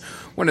 And that's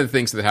one of the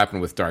things that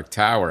happened with Dark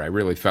Tower. I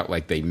really felt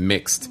like they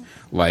mixed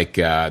like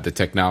the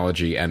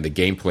technology and the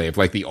gameplay of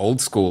like the old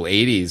school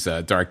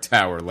 80s Dark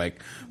Tower,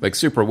 like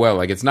super well.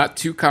 Like, it's not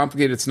too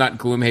complicated. It's not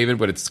Gloomhaven,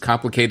 but it's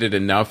complicated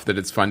enough that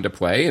it's fun to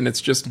play. And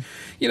it's just,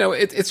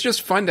 it's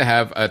just fun to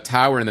have a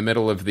tower in the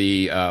middle of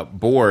the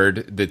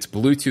board that's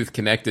Bluetooth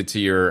connected to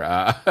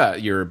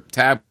your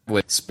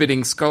tablet,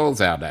 spitting skulls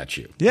out at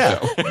you.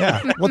 Yeah,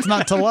 yeah. What's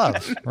not to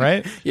love,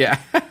 right? Yeah.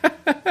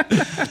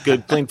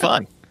 Good, clean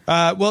fun.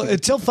 Well,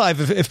 at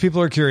Tilt5, if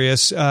people are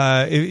curious,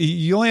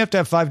 you only have to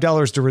have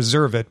 $5 to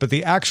reserve it, but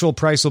the actual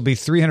price will be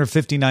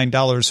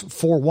 $359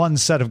 for one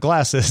set of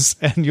glasses,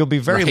 and you'll be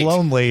very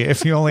lonely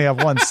if you only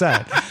have one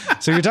set.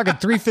 So you're talking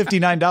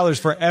 $359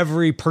 for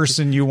every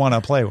person you want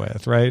to play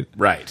with, right?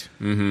 Right.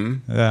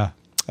 Mm-hmm.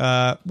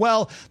 Yeah.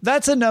 Well,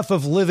 that's enough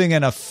of living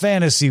in a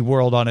fantasy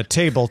world on a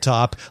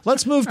tabletop.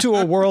 Let's move to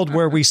a world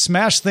where we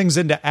smash things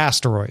into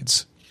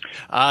asteroids.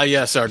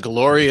 Yes, our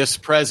glorious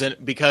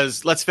present,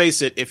 because let's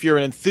face it, if you're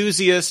an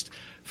enthusiast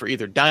for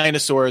either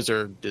dinosaurs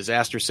or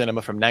disaster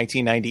cinema from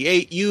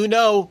 1998, you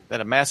know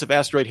that a massive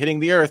asteroid hitting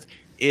the Earth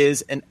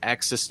is an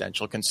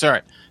existential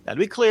concern. Now, to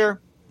be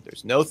clear,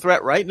 there's no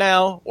threat right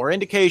now or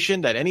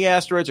indication that any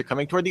asteroids are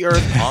coming toward the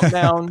Earth. Calm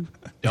down.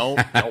 Don't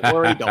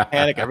worry. Don't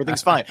panic.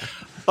 Everything's fine.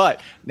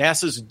 But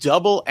NASA's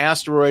Double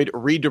Asteroid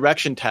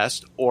Redirection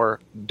Test, or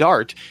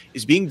DART,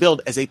 is being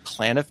billed as a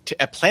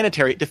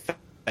planetary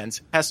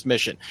defense test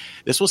mission.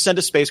 This will send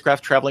a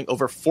spacecraft traveling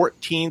over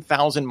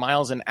 14,000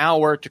 miles an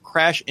hour to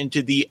crash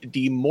into the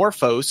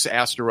Dimorphos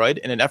asteroid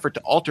in an effort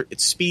to alter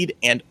its speed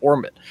and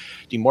orbit.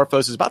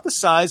 Dimorphos is about the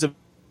size of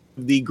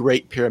the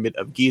Great Pyramid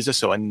of Giza,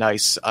 so a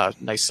nice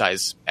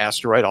size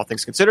asteroid, all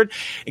things considered.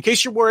 In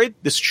case you're worried,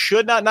 this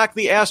should not knock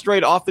the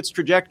asteroid off its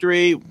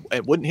trajectory.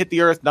 It wouldn't hit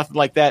the Earth, nothing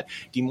like that.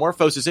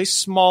 Dimorphos is a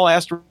small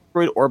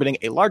asteroid orbiting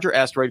a larger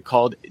asteroid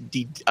called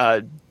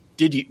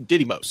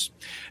Didymos.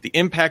 The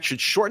impact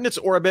should shorten its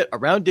orbit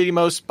around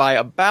Didymos by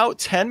about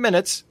 10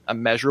 minutes, a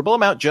measurable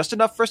amount, just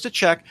enough for us to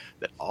check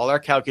that all our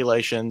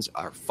calculations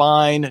are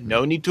fine.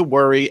 No need to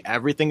worry.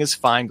 Everything is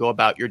fine. Go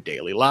about your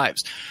daily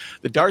lives.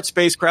 The DART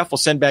spacecraft will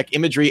send back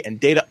imagery and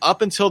data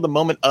up until the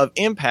moment of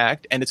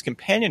impact, and its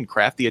companion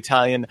craft, the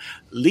Italian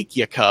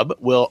Lycabeb,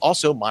 will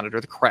also monitor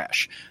the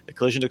crash. The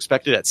collision is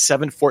expected at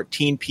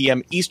 7:14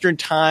 p.m. Eastern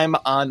Time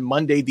on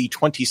Monday, the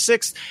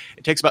 26th.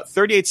 It takes about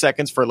 38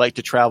 seconds for light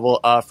to travel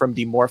from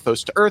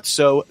Dimorphos to Earth,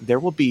 so there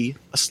will be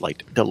a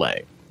slight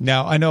delay.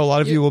 Now, I know a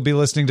lot of you will be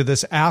listening to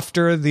this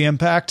after the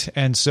impact,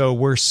 and so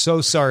we're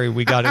so sorry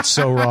we got it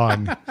so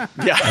wrong.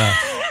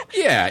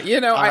 Yeah,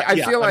 I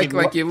feel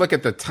like you look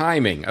at the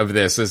timing of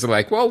this as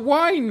like, well,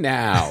 why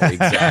now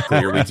exactly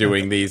are we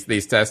doing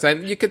these tests?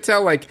 And you could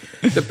tell, like,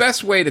 the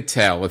best way to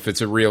tell if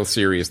it's a real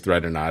serious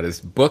threat or not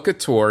is book a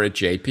tour at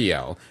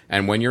JPL,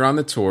 and when you're on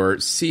the tour,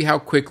 see how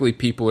quickly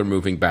people are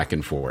moving back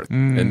and forth,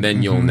 and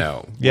then you'll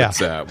know what's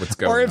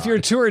going on. Or if your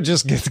tour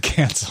just gets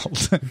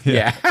canceled.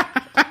 Yeah.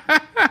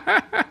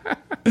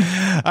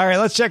 All right,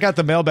 let's check out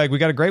the mailbag. We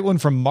got a great one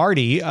from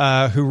Marty,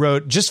 who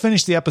wrote, just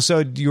finished the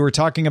episode. You were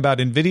talking about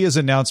NVIDIA's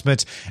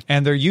announcement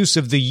and their use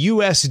of the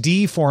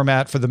USD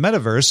format for the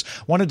metaverse.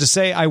 Wanted to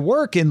say I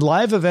work in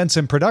live events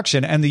and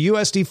production, and the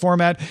USD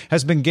format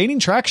has been gaining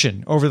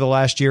traction over the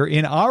last year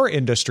in our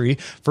industry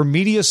for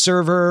media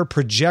server,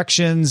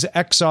 projections,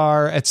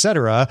 XR,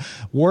 etc.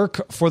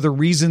 Work for the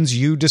reasons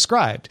you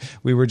described.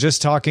 We were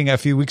just talking a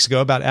few weeks ago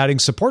about adding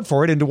support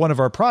for it into one of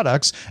our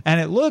products, and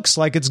it looks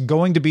like it's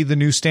going to be the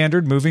new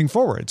standard moving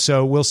forward.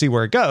 So we'll see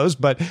where it goes,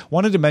 but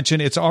wanted to mention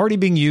it's already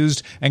being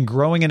used and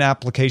growing in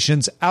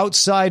applications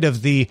outside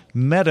of the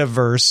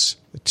metaverse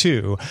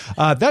too.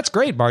 That's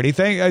great, Marty.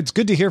 It's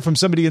good to hear from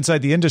somebody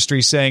inside the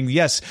industry saying,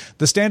 yes,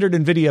 the standard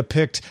NVIDIA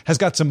picked has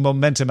got some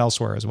momentum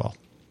elsewhere as well.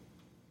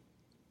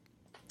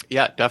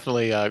 Yeah,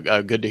 definitely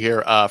good to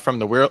hear from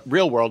the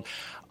real world.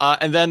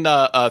 And then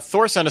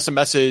Thor sent us a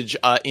message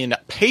in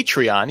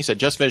Patreon. He said,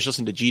 just finished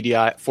listening to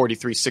GDI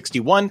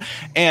 4361.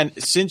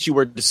 And since you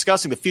were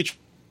discussing the future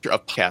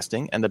of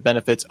podcasting and the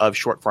benefits of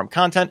short-form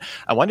content,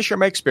 I wanted to share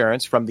my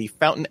experience from the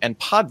Fountain and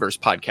Podverse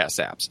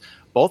podcast apps.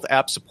 Both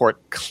apps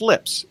support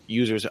clips.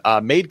 Users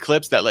made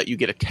clips that let you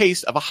get a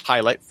taste of a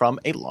highlight from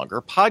a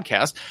longer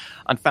podcast.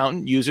 On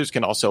Fountain, users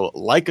can also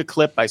like a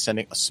clip by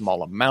sending a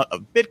small amount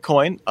of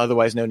Bitcoin,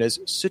 otherwise known as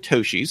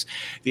Satoshis.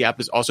 The app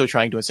is also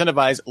trying to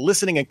incentivize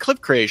listening and clip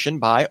creation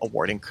by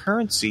awarding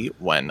currency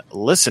when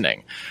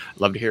listening.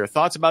 I'd love to hear your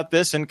thoughts about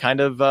this and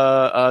kind of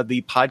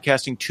the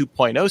podcasting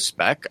 2.0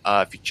 spec,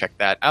 if you check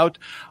that out.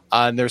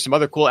 And there's some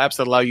other cool apps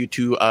that allow you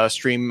to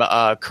stream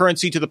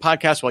currency to the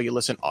podcast while you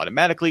listen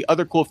automatically.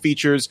 Other cool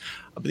features.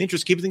 But in the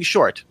interest of keeping things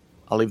short,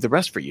 I'll leave the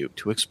rest for you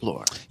to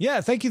explore.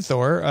 Yeah, thank you,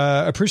 Thor.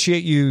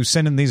 Appreciate you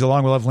sending these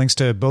along. We'll have links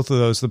to both of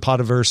those, the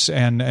Podiverse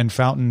and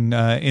Fountain,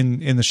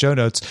 in the show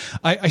notes.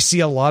 I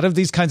see a lot of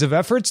these kinds of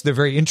efforts. They're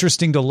very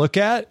interesting to look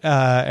at.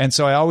 And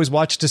so I always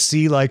watch to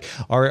see, like,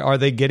 are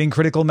they getting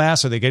critical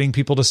mass? Are they getting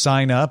people to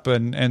sign up?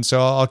 And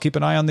so I'll keep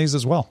an eye on these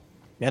as well.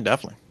 Yeah,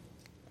 definitely.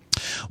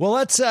 Well,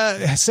 let's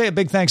say a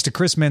big thanks to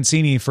Chris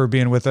Mancini for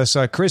being with us.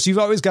 Chris, you've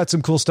always got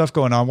some cool stuff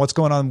going on. What's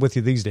going on with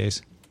you these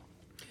days?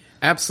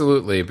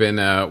 Absolutely. Been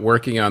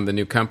working on the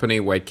new company,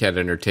 White Cat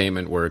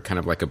Entertainment. We're kind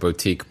of like a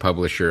boutique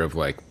publisher of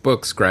like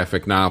books,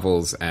 graphic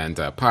novels, and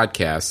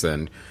podcasts.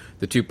 And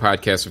the two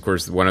podcasts, of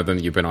course, one of them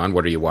you've been on,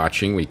 What Are You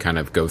Watching? We kind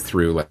of go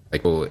through like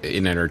people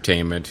in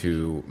entertainment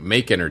who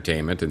make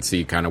entertainment and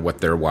see kind of what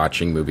they're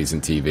watching, movies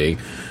and TV.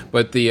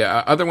 But the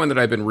other one that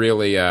I've been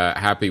really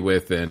happy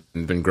with and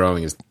been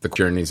growing is The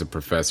Journeys of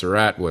Professor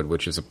Atwood,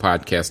 which is a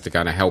podcast to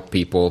kind of help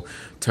people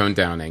tone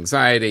down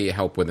anxiety,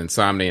 help with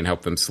insomnia, and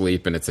help them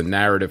sleep. And it's a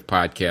narrative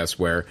podcast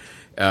where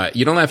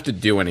you don't have to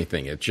do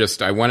anything. It's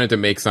just, I wanted to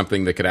make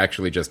something that could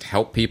actually just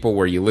help people,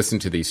 where you listen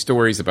to these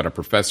stories about a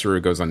professor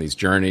who goes on these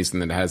journeys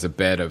and then has a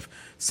bed of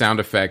sound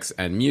effects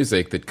and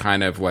music that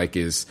kind of like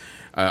is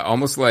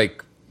almost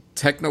like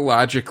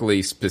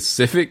technologically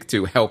specific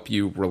to help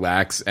you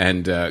relax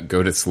and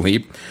go to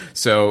sleep.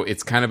 So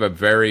it's kind of a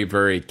very,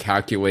 very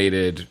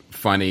calculated,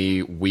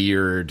 funny,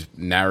 weird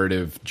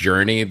narrative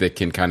journey that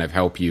can kind of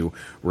help you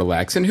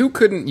relax. And who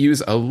couldn't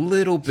use a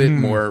little bit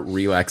more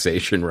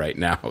relaxation right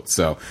now?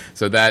 So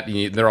that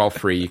they're all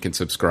free. You can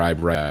subscribe.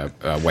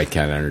 White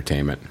Cat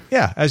Entertainment.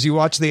 Yeah, as you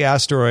watch the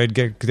asteroid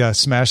get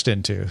smashed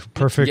into.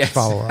 Perfect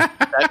follow-up.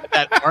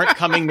 that aren't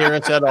coming near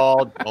us at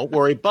all. Don't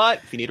worry. But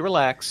if you need to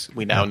relax,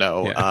 we now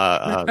know.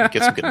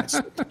 Get some good night's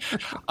sleep.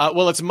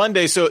 Well, it's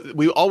Monday, so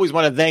we always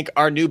want to thank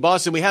our new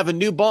boss, and we have a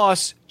new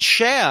boss,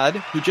 Chad,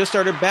 who just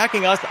started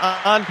backing us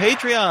on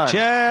Patreon.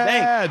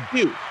 Chad!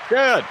 Thank you,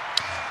 Chad.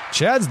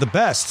 Chad's the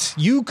best.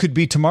 You could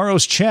be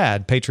tomorrow's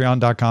Chad.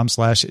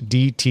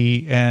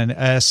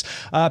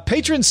 Patreon.com/DTNS.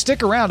 Patrons,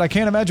 stick around. I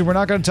can't imagine we're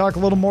not going to talk a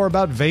little more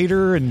about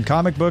Vader and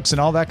comic books and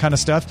all that kind of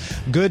stuff.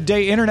 Good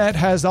Day Internet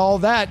has all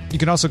that. You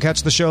can also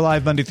catch the show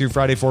live Monday through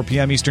Friday, 4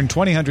 p.m. Eastern,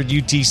 2000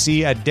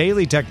 UTC at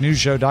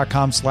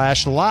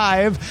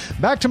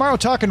dailytechnewsshow.com/live. Back tomorrow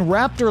talking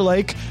Raptor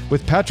Lake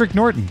with Patrick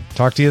Norton.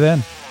 Talk to you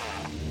then.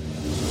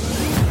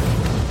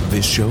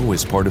 This show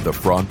is part of the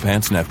Frog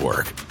Pants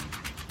Network.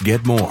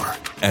 Get more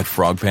at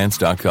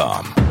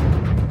frogpants.com.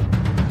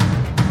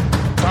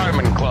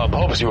 Diamond Club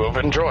hopes you have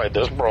enjoyed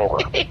this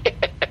program.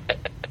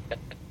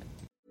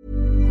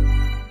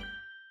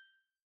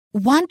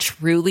 Want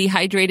truly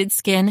hydrated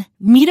skin?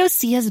 Meet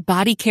Osea's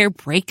Body Care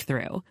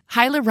Breakthrough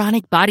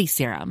Hyaluronic Body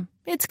Serum.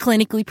 It's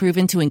clinically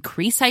proven to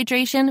increase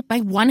hydration by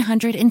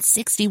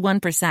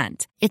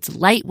 161%. It's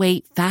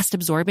lightweight,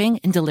 fast-absorbing,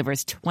 and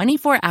delivers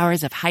 24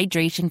 hours of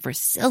hydration for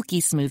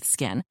silky smooth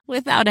skin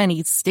without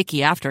any sticky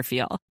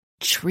afterfeel.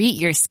 Treat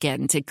your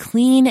skin to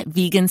clean,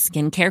 vegan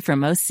skincare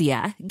from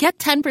Osea. Get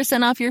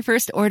 10% off your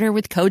first order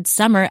with code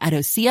SUMMER at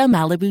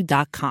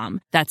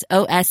OseaMalibu.com. That's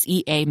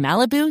OSEA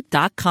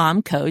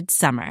Malibu.com, code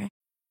SUMMER.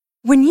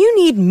 When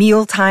you need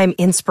mealtime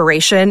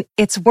inspiration,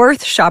 it's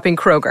worth shopping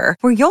Kroger,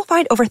 where you'll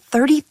find over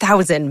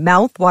 30,000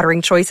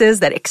 mouth-watering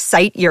choices that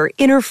excite your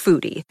inner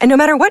foodie. And no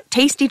matter what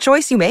tasty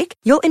choice you make,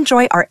 you'll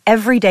enjoy our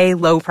everyday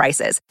low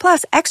prices,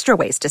 plus extra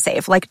ways to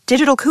save, like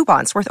digital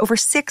coupons worth over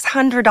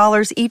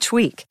 $600 each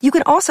week. You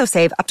can also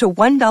save up to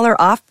 $1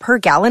 off per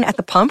gallon at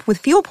the pump with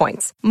fuel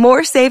points.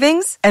 More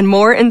savings and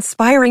more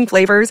inspiring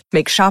flavors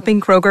make shopping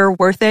Kroger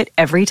worth it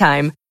every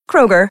time.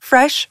 Kroger,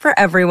 fresh for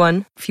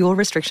everyone. Fuel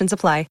restrictions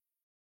apply.